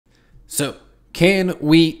So, can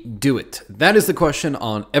we do it? That is the question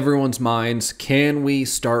on everyone's minds. Can we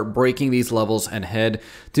start breaking these levels and head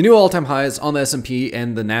to new all-time highs on the S&P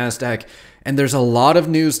and the NASDAQ? And there's a lot of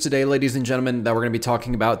news today, ladies and gentlemen, that we're going to be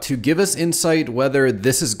talking about to give us insight whether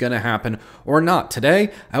this is going to happen or not.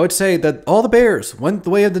 Today, I would say that all the bears went the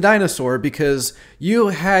way of the dinosaur because you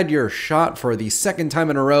had your shot for the second time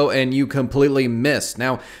in a row and you completely missed.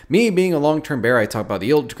 Now, me being a long-term bear, I talk about the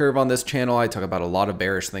yield curve on this channel. I talk about a lot of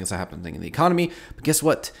bearish things that happen in the economy. But guess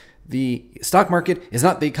what? The stock market is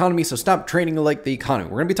not the economy, so stop trading like the economy.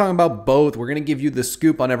 We're going to be talking about both. We're going to give you the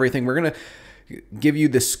scoop on everything. We're going to give you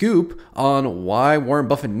the scoop on why Warren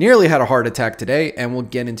Buffett nearly had a heart attack today, and we'll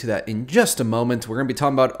get into that in just a moment. We're going to be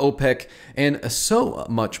talking about OPEC and so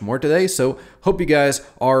much more today, so hope you guys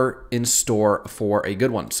are in store for a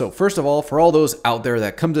good one. So first of all, for all those out there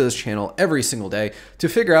that come to this channel every single day to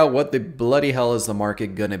figure out what the bloody hell is the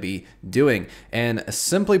market going to be doing, and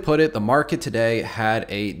simply put it, the market today had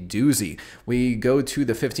a doozy. We go to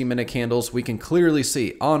the 15-minute candles, we can clearly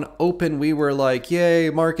see on open we were like, yay,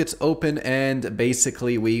 market's open, and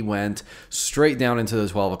basically we went straight down into the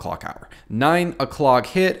 12 o'clock hour. 9 o'clock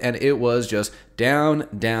hit and it was just down,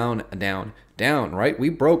 down, down, down, right? We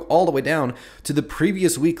broke all the way down to the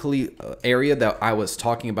previous weekly area that I was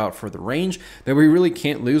talking about for the range that we really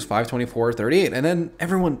can't lose, 524.38. And then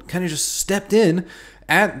everyone kind of just stepped in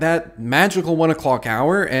at that magical 1 o'clock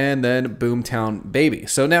hour, and then boomtown baby.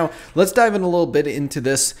 So now let's dive in a little bit into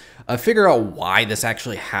this, figure out why this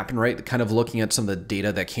actually happened, right? Kind of looking at some of the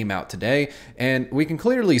data that came out today, and we can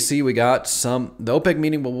clearly see we got the OPEC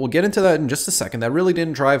meeting, but we'll get into that in just a second. That really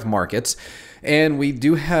didn't drive markets. And we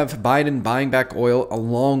do have Biden buying back oil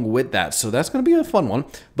along with that. So that's going to be a fun one.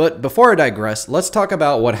 But before I digress, let's talk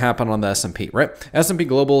about what happened on the S&P, right? S&P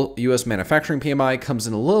Global US Manufacturing PMI comes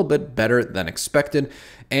in a little bit better than expected,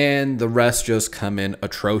 and the rest just come in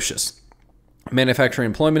atrocious. Manufacturing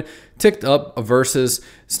employment ticked up versus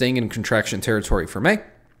staying in contraction territory for May,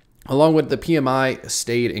 along with the PMI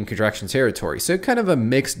stayed in contraction territory. So kind of a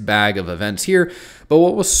mixed bag of events here. But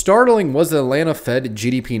what was startling was the Atlanta Fed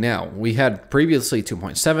GDP now. We had previously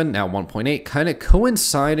 2.7, now 1.8, kind of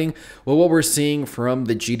coinciding with what we're seeing from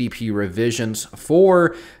the GDP revisions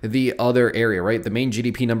for the other area, right? The main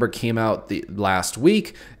GDP number came out the last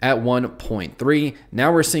week at 1.3.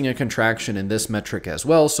 Now we're seeing a contraction in this metric as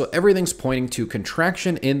well. So everything's pointing to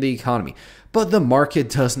contraction in the economy. But the market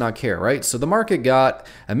does not care, right? So the market got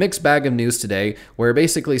a mixed bag of news today where it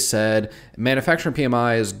basically said manufacturing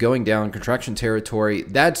PMI is going down, contraction territory.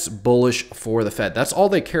 That's bullish for the Fed. That's all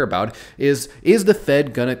they care about is the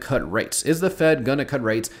Fed going to cut rates? Is the Fed going to cut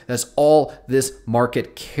rates? That's all this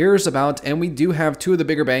market cares about. And we do have two of the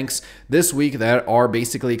bigger banks this week that are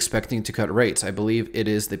basically expecting to cut rates. I believe it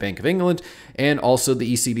is the Bank of England and also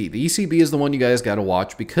the ECB. The ECB is the one you guys got to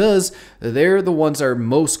watch because they're the ones that are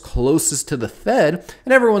most closest to the Fed,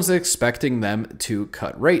 and everyone's expecting them to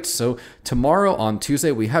cut rates. So tomorrow on Tuesday,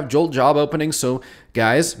 we have job openings. So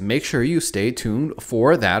guys, make sure you stay tuned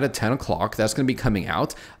for that at 10 o'clock. That's going to be coming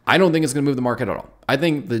out. I don't think it's going to move the market at all. I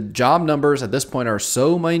think the job numbers at this point are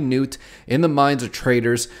so minute in the minds of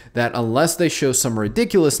traders that unless they show some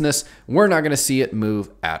ridiculousness, we're not going to see it move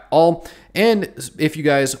at all. And if you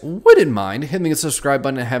guys wouldn't mind hitting the subscribe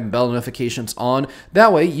button and having bell notifications on,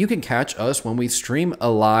 that way you can catch us when we stream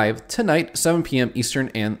live tonight, 7 p.m. Eastern,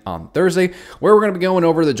 and on Thursday, where we're going to be going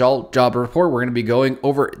over the job report. We're going to be going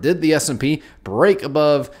over, did the S&P break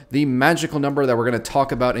above the magical number that we're going to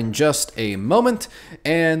talk about in just a moment.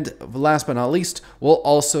 And last but not least, we'll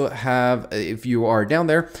also have, if you are down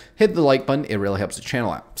there, hit the like button. It really helps the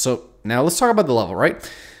channel out. So now let's talk about the level, right?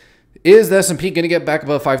 Is the S&P going to get back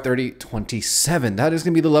above 530.27? That is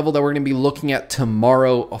going to be the level that we're going to be looking at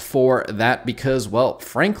tomorrow for that because, well,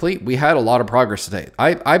 frankly, we had a lot of progress today.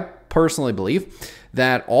 I personally believe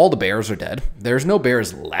that all the bears are dead. There's no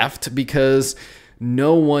bears left because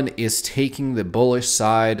no one is taking the bullish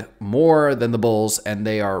side more than the bulls, and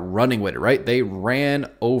they are running with it, right? They ran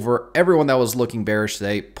over everyone that was looking bearish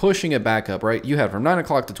today, pushing it back up, right? You had from 9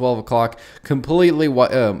 o'clock to 12 o'clock completely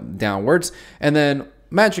downwards, and then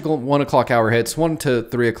magical 1 o'clock hour hits, 1 to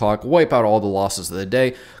 3 o'clock, wipe out all the losses of the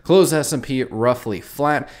day, close S&P roughly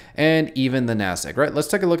flat, and even the NASDAQ, right? Let's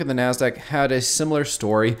take a look at the NASDAQ. Had a similar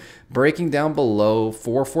story, breaking down below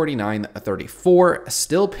 449.34,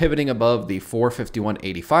 still pivoting above the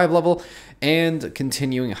 451.85 level, and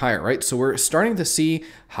continuing higher, right? So we're starting to see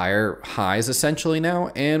higher highs essentially now,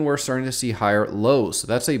 and we're starting to see higher lows. So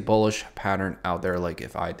that's a bullish pattern out there, like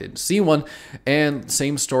if I didn't see one. And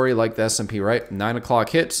same story like the S&P, right? 9 o'clock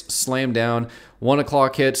hits, slam down, 1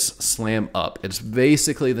 o'clock hits, slam up. It's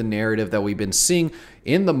basically the narrative that we've been seeing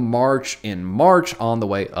in March on the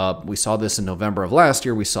way up. We saw this in November of last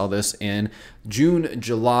year. We saw this in June,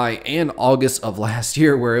 July, and August of last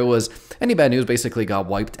year, where it was any bad news basically got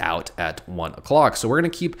wiped out at 1 o'clock. So we're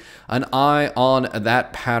going to keep an eye on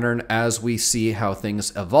that pattern as we see how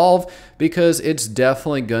things evolve, because it's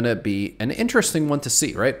definitely going to be an interesting one to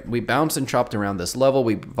see, right? We bounced and chopped around this level.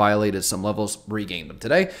 We violated some levels, regained them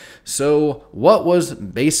today. So what was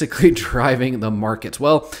basically driving the markets?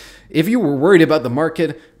 Well, if you were worried about the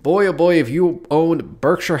market, boy, oh boy, if you owned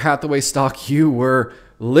Berkshire Hathaway stock, you were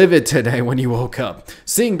livid today when you woke up.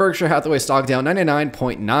 Seeing Berkshire Hathaway stock down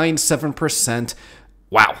 99.97%.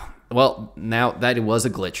 Wow. Well, now that it was a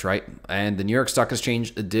glitch, right? And the New York Stock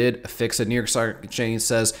Exchange did fix it. New York Stock Exchange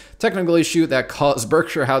says technical issue that caused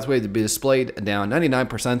Berkshire Hathaway to be displayed down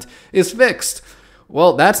 99% is fixed.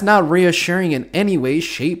 Well, that's not reassuring in any way,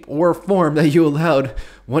 shape, or form that you allowed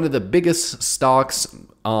one of the biggest stocks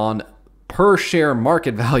on per share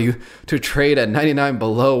market value to trade at 99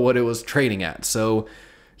 below what it was trading at. So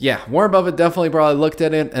yeah, Warren Buffett definitely probably looked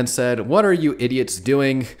at it and said, what are you idiots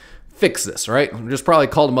doing? Fix this, right? Just probably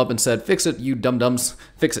called him up and said, fix it, you dum-dums,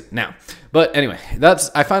 fix it now. But anyway,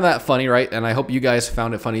 I find that funny, right? And I hope you guys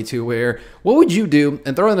found it funny too, where what would you do?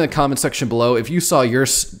 And throw it in the comment section below if you saw your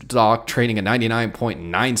stock trading at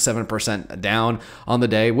 99.97% down on the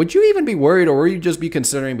day. Would you even be worried, or would you just be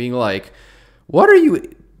considering being like, what are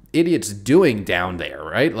you idiots doing down there,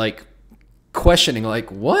 right? Like questioning,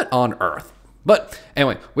 like, what on earth? But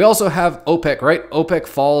anyway, we also have OPEC, right? OPEC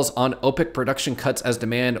falls on OPEC production cuts as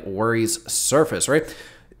demand worries surface, right?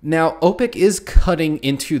 Now, OPEC is cutting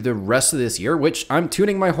into the rest of this year, which I'm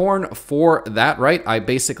tuning my horn for that, right? I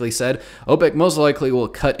basically said OPEC most likely will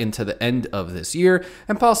cut into the end of this year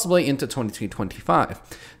and possibly into 2025.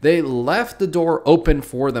 They left the door open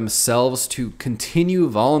for themselves to continue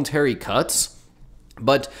voluntary cuts,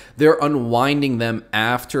 but they're unwinding them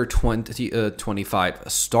after 2025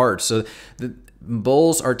 starts. So the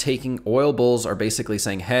oil bulls are basically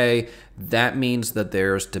saying, hey, that means that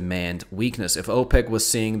there's demand weakness. If OPEC was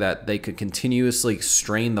seeing that they could continuously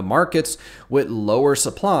strain the markets with lower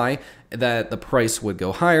supply, that the price would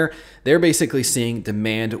go higher, they're basically seeing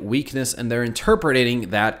demand weakness, and they're interpreting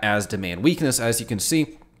that as demand weakness. As you can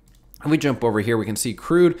see, if we jump over here, we can see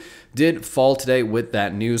crude did fall today with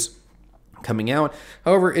that news coming out.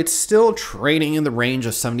 However, it's still trading in the range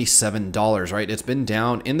of $77, right? It's been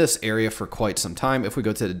down in this area for quite some time. If we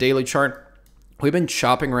go to the daily chart, we've been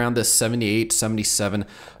chopping around this $78,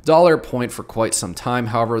 $77 point for quite some time.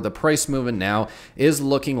 However, the price movement now is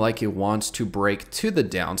looking like it wants to break to the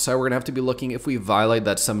downside. We're going to have to be looking if we violate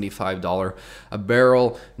that $75 a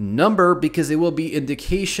barrel number, because it will be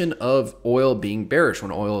indication of oil being bearish.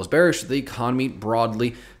 When oil is bearish, the economy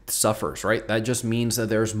broadly suffers, right? That just means that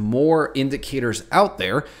there's more indicators out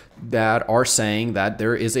there that are saying that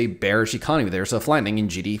there is a bearish economy. There's a flattening in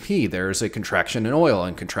GDP. There's a contraction in oil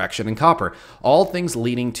and contraction in copper. All things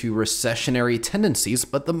leading to recessionary tendencies,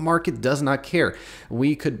 but the market does not care.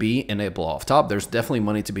 We could be in a blow-off top. There's definitely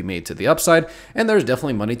money to be made to the upside, and there's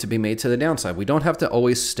definitely money to be made to the downside. We don't have to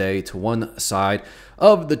always stay to one side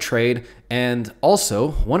of the trade. And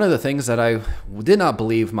also, one of the things that I did not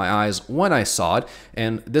believe my eyes when I saw it,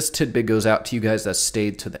 and this tidbit goes out to you guys that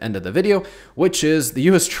stayed to the end of the video, which is the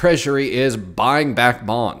US Treasury is buying back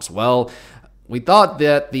bonds. Well, we thought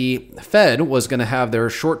that the Fed was going to have their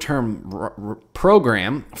short-term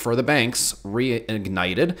program for the banks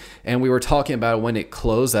reignited, and we were talking about when it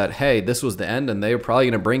closed that, hey, this was the end and they were probably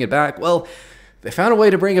going to bring it back. Well, they found a way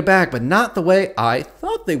to bring it back, but not the way I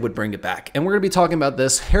thought they would bring it back. And we're going to be talking about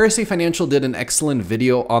this. Heresy Financial did an excellent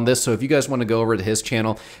video on this, so if you guys want to go over to his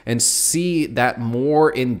channel and see that more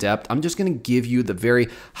in depth, I'm just going to give you the very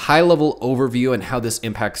high-level overview and how this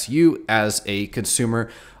impacts you as a consumer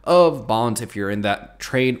of bonds if you're in that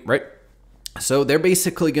trade, right? So they're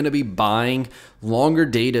basically going to be buying longer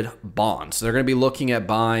dated bonds. They're going to be looking at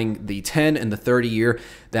buying the 10 and the 30 year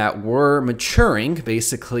that were maturing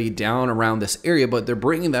basically down around this area, but they're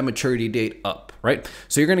bringing that maturity date up, right?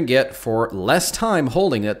 So you're going to get, for less time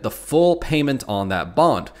holding it, the full payment on that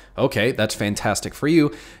bond. Okay, that's fantastic for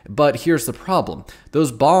you, but here's the problem.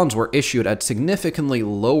 Those bonds were issued at significantly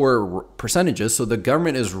lower percentages, so the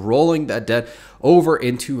government is rolling that debt over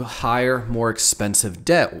into higher, more expensive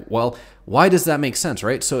debt. Well, why does that make sense,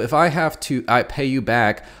 right? So if I pay you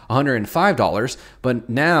back $105, but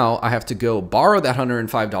now I have to go borrow that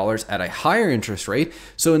 $105 at a higher interest rate.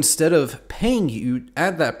 So instead of paying you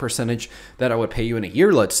at that percentage that I would pay you in a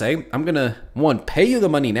year, let's say, I'm going to, one, pay you the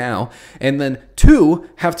money now, and then two,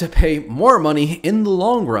 have to pay more money in the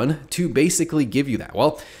long run to basically give you that.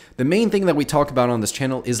 Well, the main thing that we talk about on this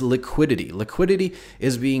channel is liquidity. Liquidity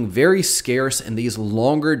is being very scarce in these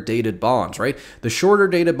longer dated bonds, right? The shorter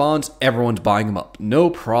dated bonds, everyone's buying them up.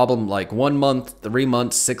 No problem. Like 1 month, 3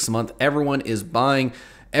 months, 6 months, everyone is buying,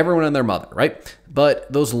 everyone and their mother, right?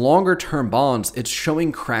 But those longer term bonds, it's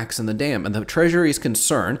showing cracks in the dam, and the Treasury is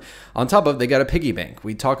concerned. On top of, they got a piggy bank.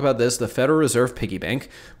 We talk about this, the Federal Reserve piggy bank,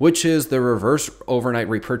 which is the reverse overnight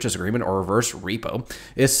repurchase agreement or reverse repo,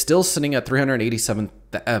 is still sitting at $387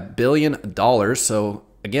 billion. So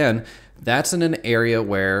again, that's in an area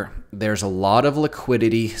where there's a lot of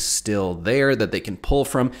liquidity still there that they can pull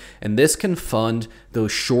from, and this can fund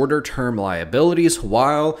those shorter term liabilities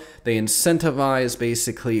while they incentivize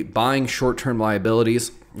basically buying short term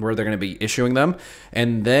liabilities where they're going to be issuing them,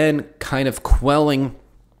 and then kind of quelling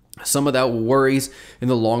some of that worries in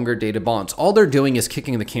the longer dated bonds. All they're doing is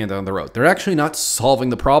kicking the can down the road. They're actually not solving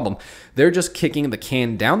the problem. They're just kicking the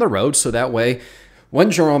can down the road so that way when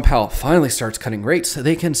Jerome Powell finally starts cutting rates,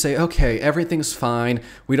 they can say, okay, everything's fine.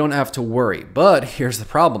 We don't have to worry. But here's the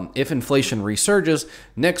problem. If inflation resurges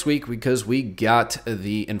next week, because we got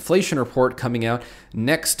the inflation report coming out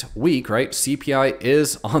next week, right? CPI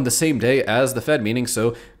is on the same day as the Fed meeting.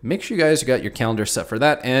 So make sure you guys got your calendar set for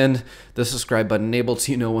that and the subscribe button enabled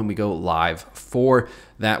so you know when we go live for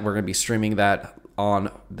that. We're going to be streaming that on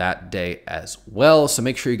that day as well. So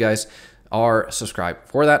make sure you guys are subscribed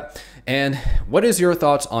for that. And what is your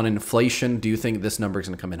thoughts on inflation? Do you think this number is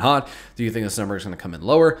going to come in hot? Do you think this number is going to come in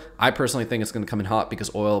lower? I personally think it's going to come in hot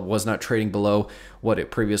because oil was not trading below what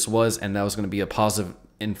it previously was, and that was going to be a positive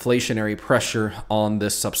inflationary pressure on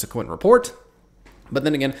this subsequent report. But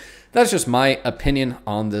then again, that's just my opinion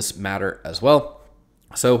on this matter as well.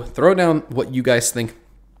 So throw down what you guys think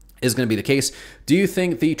is going to be the case. Do you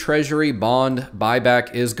think the Treasury bond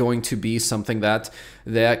buyback is going to be something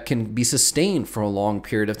that can be sustained for a long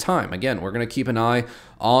period of time? Again, we're going to keep an eye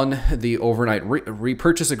on the overnight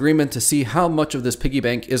repurchase agreement to see how much of this piggy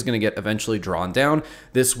bank is going to get eventually drawn down.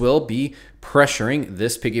 This will be pressuring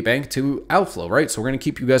this piggy bank to outflow, right? So we're going to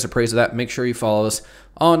keep you guys appraised of that. Make sure you follow us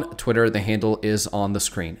on Twitter. The handle is on the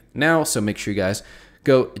screen now, so make sure you guys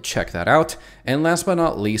go check that out. And last but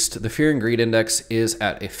not least, the Fear and Greed Index is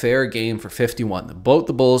at a fair game for 51. Both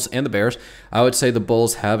the bulls and the bears. I would say the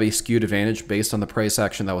bulls have a skewed advantage based on the price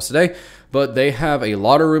action that was today, but they have a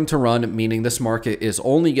lot of room to run, meaning this market is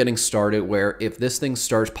only getting started, where if this thing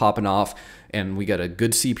starts popping off and we get a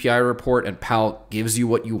good CPI report and Powell gives you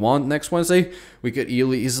what you want next Wednesday, we could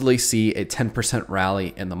easily see a 10%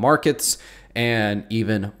 rally in the markets and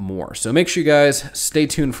even more. So make sure you guys stay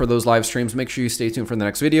tuned for those live streams. Make sure you stay tuned for the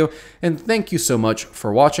next video. And thank you so much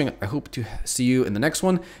for watching. I hope to see you in the next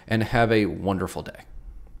one and have a wonderful day.